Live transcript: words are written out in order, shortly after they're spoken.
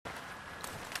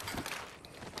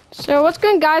So what's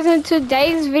going, guys? In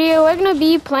today's video we're gonna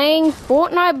be playing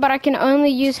Fortnite, but I can only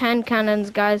use hand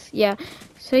cannons, guys. Don't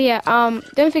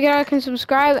forget to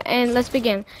subscribe, and let's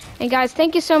begin. And guys,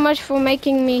 thank you so much for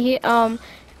making me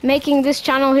making this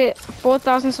channel hit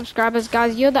 4,000 subscribers,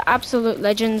 guys. You're the absolute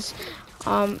legends.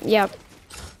 Yeah,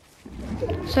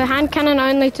 so hand cannon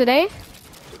only today.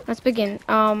 Let's begin.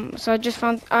 So I just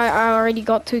found I already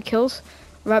got 2 kills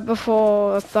right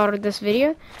before I started this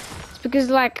video.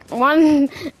 Because like one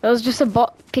it was just a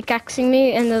bot pickaxing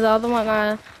me, and the other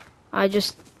one I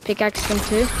just pickaxed him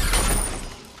too.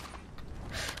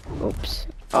 Oops.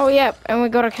 Oh yeah, and we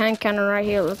got a hand cannon right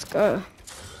here. Let's go.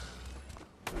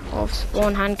 Off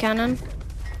spawn hand cannon.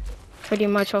 Pretty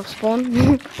much off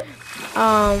spawn.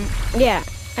 Yeah.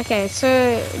 Okay, so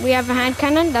we have a hand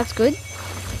cannon. That's good.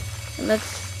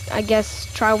 Let's, I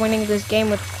guess, try winning this game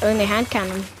with only hand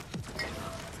cannon.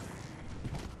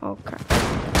 Okay.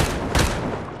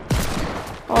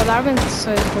 Oh, that one's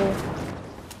so cool.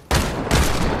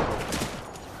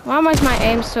 Why is my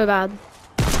aim so bad?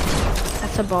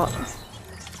 That's a bot.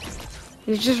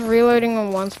 He's just reloading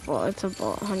on one spot. It's a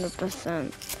bot,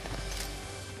 100%.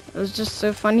 It was just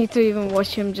so funny to even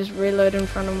watch him just reload in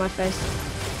front of my face.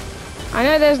 I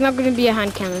know there's not going to be a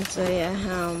hand cannon, so yeah,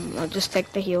 I'll just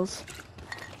take the heals.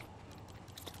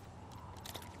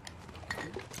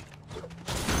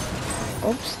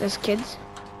 Oops, there's kids.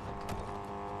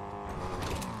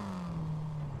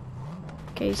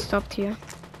 Okay, he stopped here.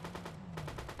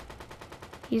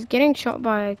 He's getting shot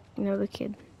by another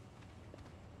kid.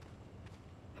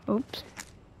 Oops.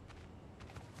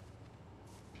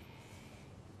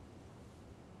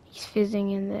 He's fizzing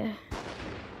in there.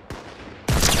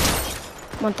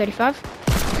 135.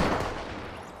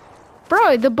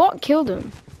 Bro, the bot killed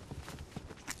him.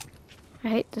 I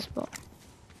hate this bot.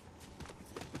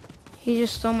 He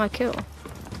just stole my kill.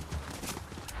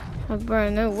 Oh, bro,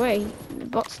 no way. The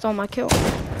bot stole my kill.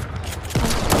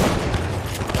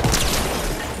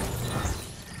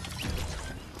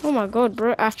 Oh my god,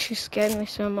 bro actually scared me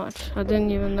so much. I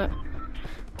didn't even know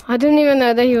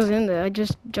that he was in there. I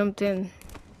just jumped in.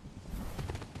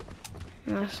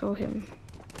 And I saw him.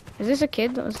 Is this a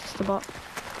kid or is this the bot?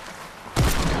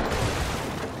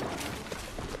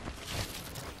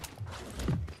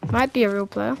 Might be a real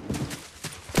player.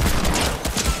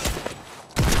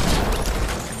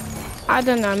 I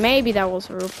don't know, maybe that was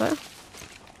a real player.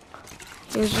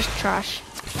 He was just trash.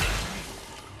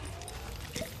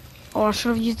 Oh, I should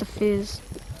have used the fizz.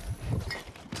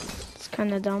 It's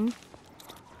kind of dumb.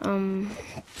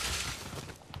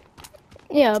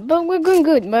 Yeah, but we're going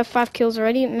good. We have 5 kills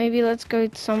already. Maybe let's go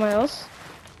somewhere else.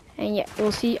 And yeah,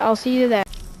 I'll see you there.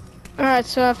 Alright,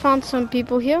 so I found some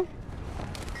people here.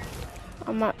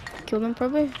 I might kill them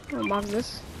probably. I'll mark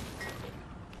this.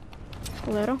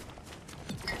 Later.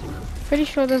 Pretty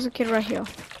sure there's a kid right here.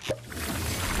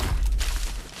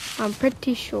 I'm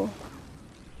pretty sure.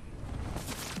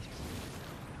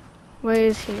 Where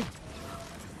is he?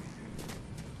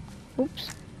 Oops.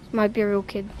 This might be a real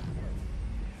kid.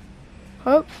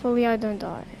 Hopefully I don't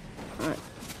die. Alright.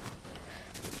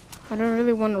 I don't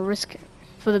really want to risk it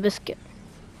for the biscuit.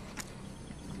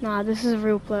 Nah, this is a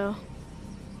real player.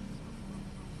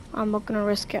 I'm not gonna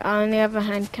risk it. I only have a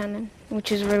hand cannon,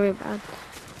 which is really bad.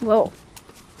 Well,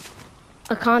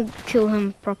 I can't kill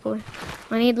him properly.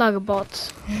 I need like a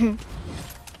bot.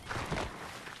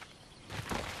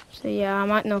 So yeah, I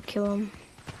might not kill him.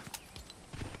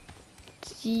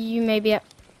 See you maybe at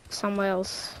somewhere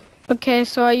else. Okay,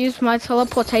 so I used my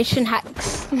teleportation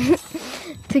hacks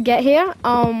to get here.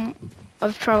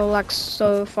 I've traveled like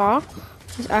so far.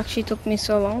 It actually took me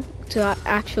so long to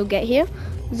actually get here.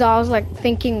 So I was like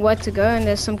thinking where to go, and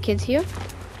there's some kids here.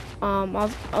 I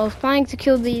was planning to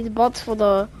kill these bots for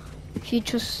the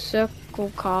future circle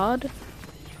card.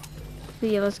 So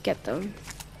yeah, let's get them.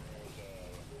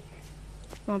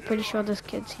 I'm pretty sure there's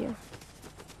kids here.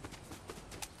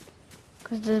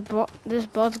 Cause this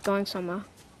bot's going somewhere.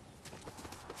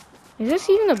 Is this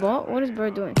even a bot? What is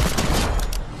Bird doing?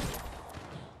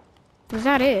 Was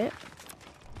that it?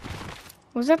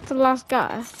 Was that the last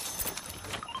guy?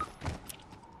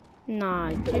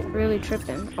 Nah, really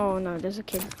tripping. Oh no, there's a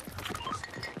kid.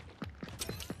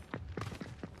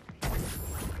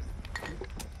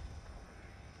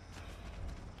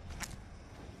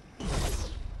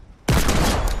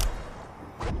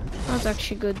 That was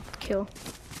actually a good kill.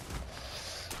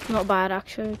 Not bad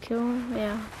actually kill,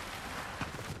 yeah.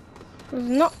 It was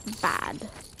not bad.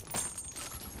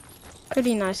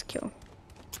 Pretty nice kill.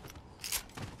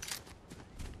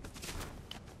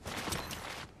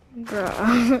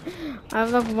 Bruh. I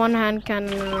have like one hand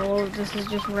cannon and all of this is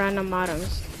just random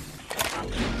items.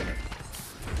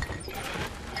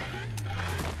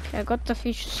 Okay, I got the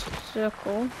future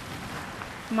circle.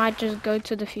 Might just go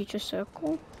to the future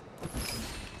circle.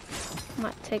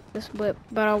 Might take this whip,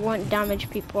 but I won't damage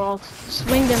people. I'll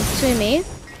swing them to me,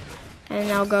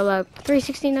 and I'll go like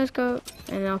 360 no scope,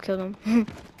 and I'll kill them.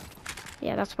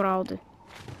 Yeah, that's what I'll do.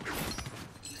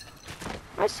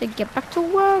 I said get back to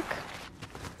work.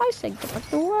 I said get back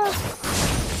to work.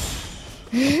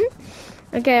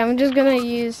 Okay, I'm just gonna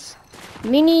use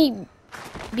mini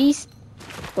beast,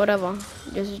 whatever.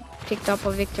 Just picked up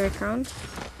a victory crown.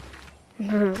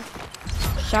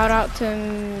 Shout out to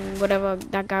whatever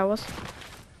that guy was.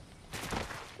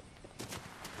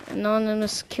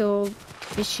 Anonymous killed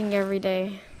fishing every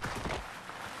day.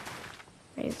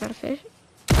 Wait, is that a fish?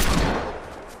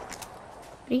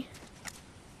 Ready?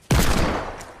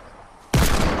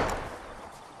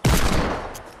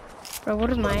 Bro, what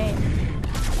is my aim?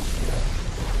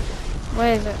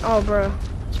 Where is it? Oh, bro.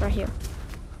 It's right here.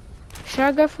 Should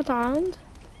I go for the island?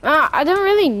 I don't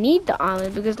really need the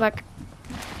island because, like...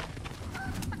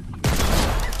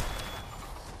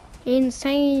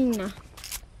 Insane.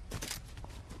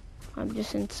 I'm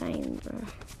just insane, bro.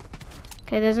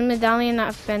 Okay, there's a medallion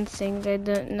at fencing. They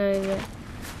don't know that...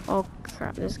 Oh,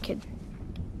 crap, there's a kid.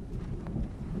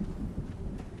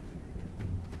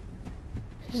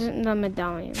 This isn't the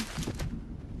medallion.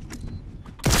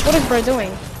 What is bro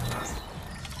doing?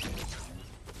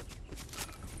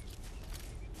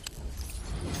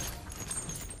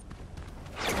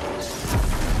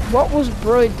 What was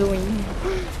bro doing?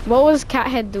 What was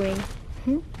Cathead doing?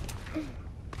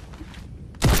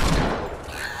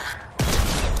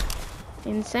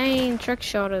 Insane trick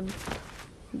shotted,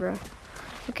 bro.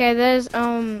 Okay, there's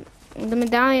the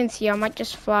medallions here. I might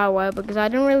just fly away because I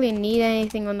don't really need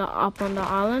anything on the up on the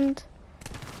island.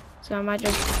 So I might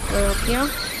just go up here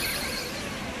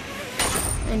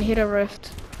and hit a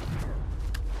rift.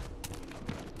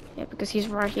 Yeah, because he's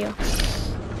right here.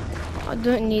 I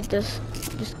don't need this.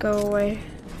 Just go away.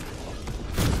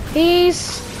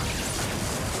 He's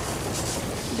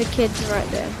the kid's right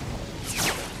there.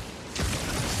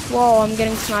 Whoa, I'm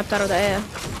getting sniped out of the air.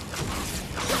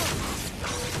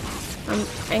 I'm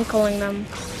ankling them.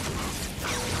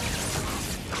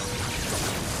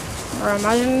 Or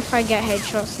imagine if I get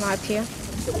headshot sniped here.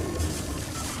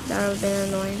 That would have been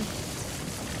annoying.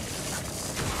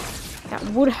 That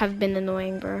would have been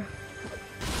annoying, bro.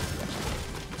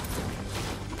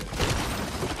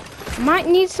 Might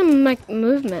need some like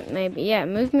movement, maybe. Yeah,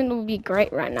 movement will be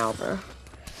great right now, bro.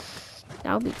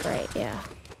 That would be great, yeah.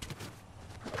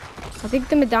 I think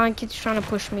the medallion kid's trying to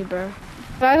push me, bro.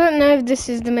 But I don't know if this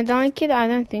is the medallion kid. I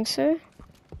don't think so.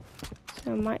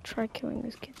 So I might try killing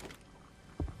this kid.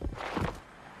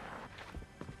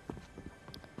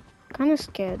 Kind of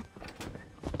scared.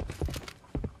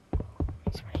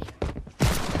 He's right here.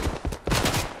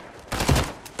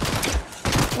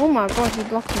 Oh my god, he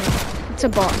blocked me. It's a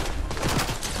bot.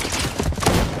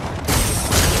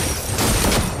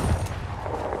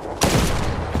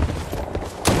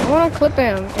 I want to clip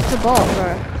him. It's a bot,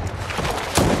 bro.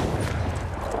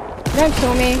 Don't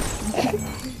kill me.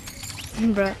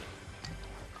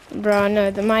 Bro,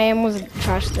 no, my aim was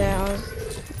trash there.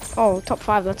 Oh, top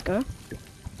 5, let's go.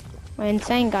 We're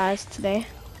insane, guys, today.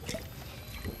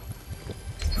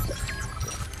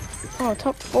 Oh,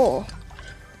 top 4.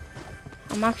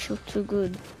 I'm actually too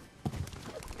good.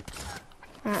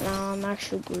 Right now, I'm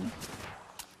actually good.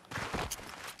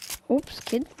 Oops,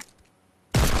 kid.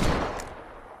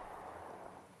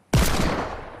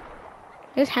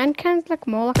 This hand cannon's like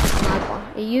more like a sniper.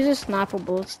 It uses sniper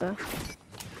bullets though.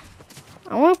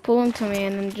 I want to pull him to me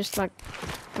and then just like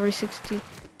 360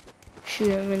 shoot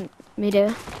him in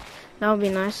midair. That would be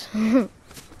nice. And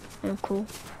cool.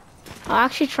 I'll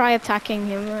actually try attacking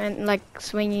him and like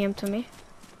swinging him to me.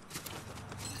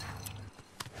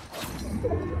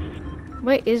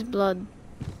 Where is blood?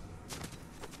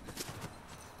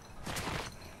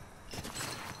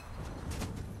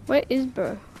 Where is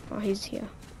bro? Oh, he's here.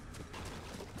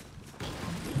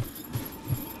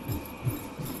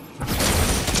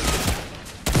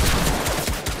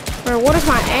 Bro, what is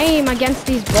my aim against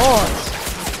these bots?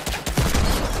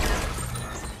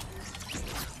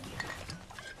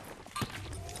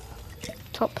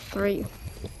 Top 3.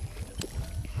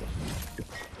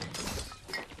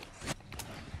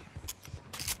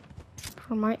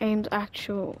 Bro, my aim's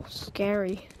actual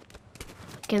scary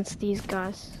against these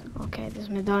guys. Okay, there's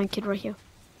a medallion kid right here.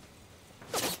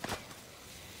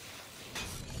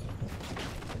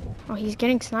 Oh, he's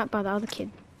getting sniped by the other kid.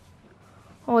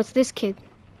 Oh, it's this kid.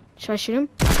 Should I shoot him?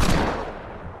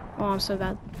 Oh, I'm so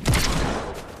bad.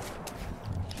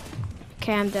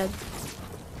 Okay, I'm dead.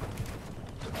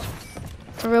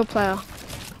 It's a real player.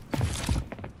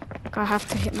 Like, I have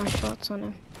to hit my shots on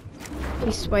him.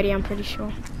 He's sweaty, I'm pretty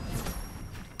sure.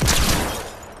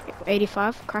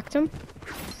 85, cracked him.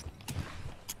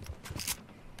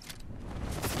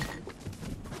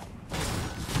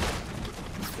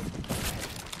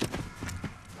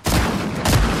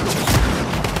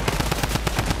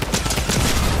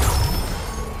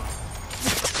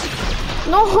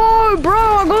 No, bro,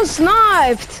 I got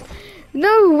sniped.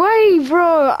 No way,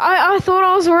 bro. I thought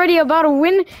I was already about to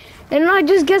win, and I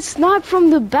just get sniped from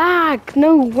the back.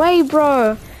 No way,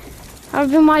 bro.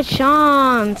 That'd be my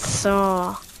chance.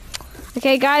 Oh.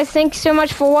 Okay, guys, thanks so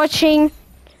much for watching.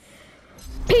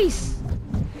 Peace.